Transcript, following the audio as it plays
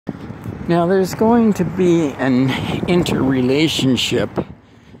Now, there's going to be an interrelationship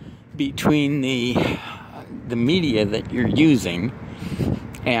between the media that you're using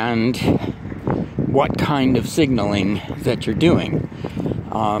and what kind of signaling that you're doing.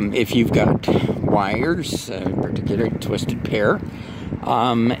 If you've got wires, particularly twisted pair,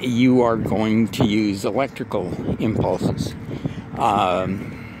 you are going to use electrical impulses.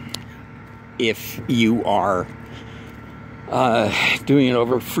 If you are doing it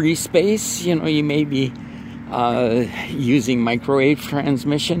over free space, you may be using microwave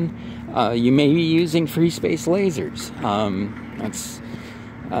transmission. You may be using free space lasers. That's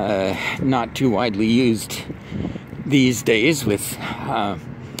not too widely used these days with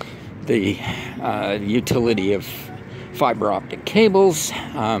the utility of fiber optic cables.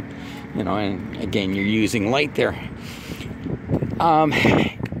 And again, you're using light there.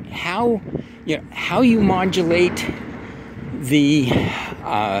 How you modulate the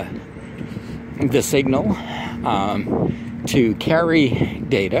signal to carry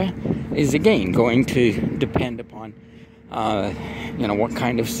data is again going to depend upon what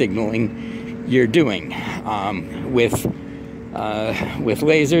kind of signaling you're doing. With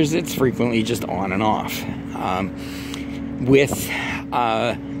lasers, it's frequently just on and off. With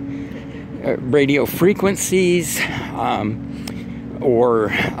radio frequencies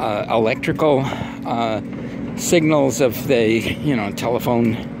or electrical signals of the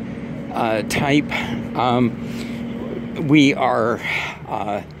telephone type, we are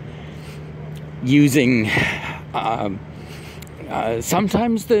using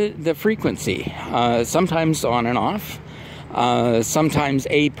sometimes the frequency, sometimes on and off, sometimes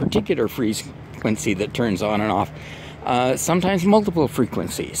a particular frequency that turns on and off, sometimes multiple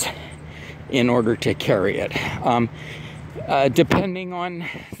frequencies in order to carry it. Depending on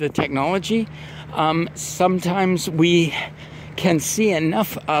the technology, sometimes we can see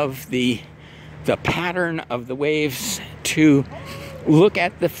enough of the pattern of the waves to look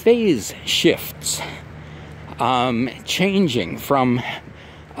at the phase shifts changing from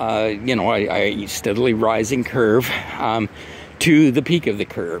a steadily rising curve to the peak of the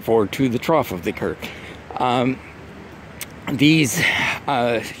curve or to the trough of the curve. These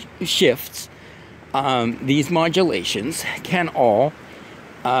shifts, these modulations can all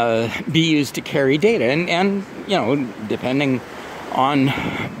be used to carry data, and depending on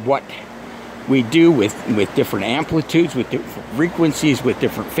what we do with different amplitudes, with different frequencies, with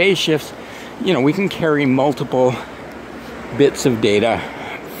different phase shifts, we can carry multiple bits of data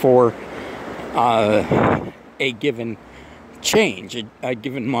for a given change, a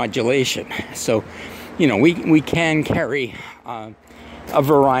given modulation. So, we can carry a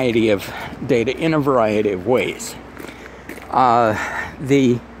variety of data in a variety of ways.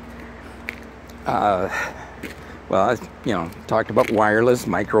 Talked about wireless,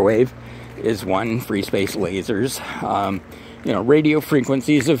 microwave is one, free space lasers, radio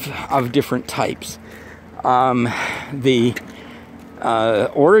frequencies of different types. The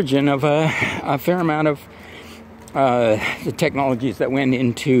origin of a fair amount of the technologies that went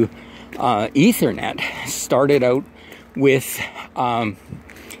into Ethernet started out with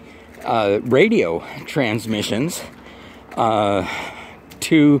radio transmissions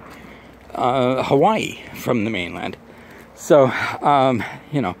to Hawaii from the mainland. So,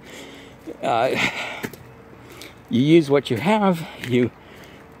 you use what you have. You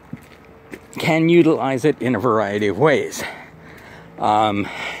can utilize it in a variety of ways.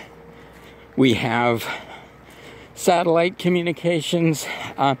 We have satellite communications,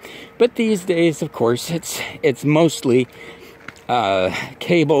 but these days, of course, it's mostly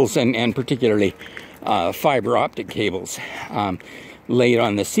cables and particularly fiber optic cables laid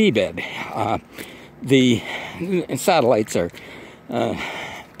on the seabed. The satellites are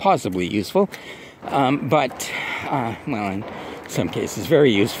possibly useful, but in some cases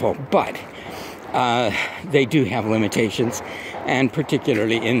very useful, but they do have limitations, and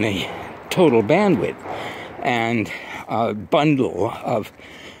particularly in the total bandwidth and bundle of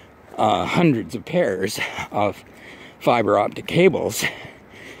hundreds of pairs of fiber optic cables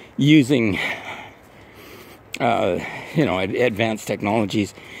using advanced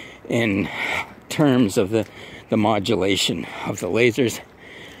technologies in terms of the modulation of the lasers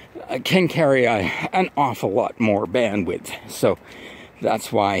can carry an awful lot more bandwidth. So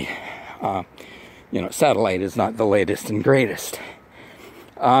that's why satellite is not the latest and greatest.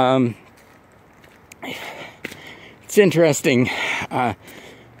 It's interesting.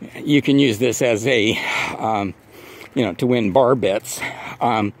 You can use this as a to win bar bets.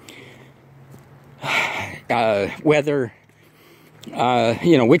 Whether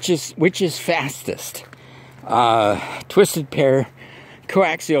which is fastest, twisted pair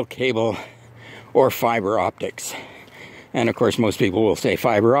coaxial cable or fiber optics. And of course, most people will say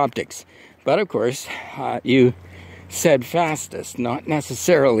fiber optics. But of course, you said fastest, not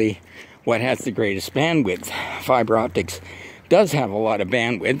necessarily what has the greatest bandwidth. Fiber optics does have a lot of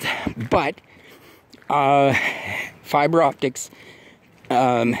bandwidth, but fiber optics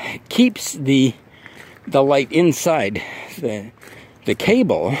keeps the light inside the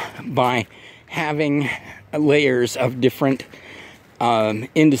cable by having layers of different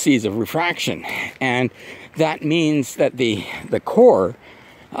indices of refraction, and that means that the core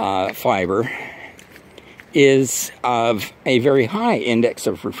fiber is of a very high index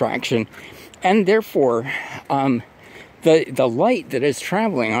of refraction, and therefore the light that is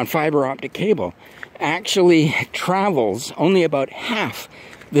traveling on fiber optic cable actually travels only about half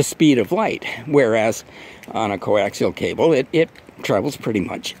the speed of light, whereas on a coaxial cable it travels pretty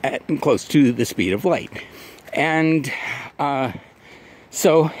much at close to the speed of light. And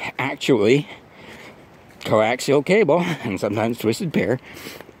so actually coaxial cable, and sometimes twisted pair,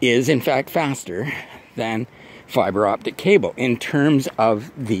 is in fact faster than fiber optic cable in terms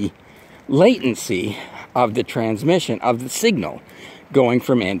of the latency of the transmission of the signal going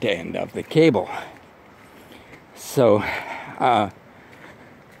from end to end of the cable. So,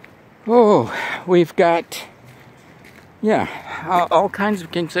 we've got, all kinds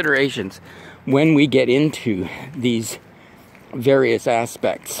of considerations when we get into these various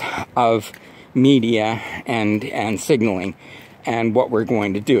aspects of media and signaling and what we're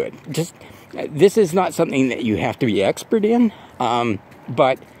going to do it. This is not something that you have to be expert in,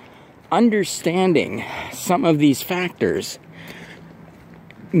 but understanding some of these factors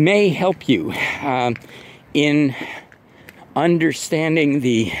may help you in understanding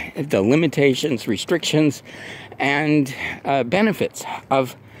the limitations, restrictions, and benefits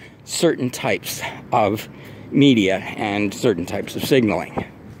of certain types of media and certain types of signaling.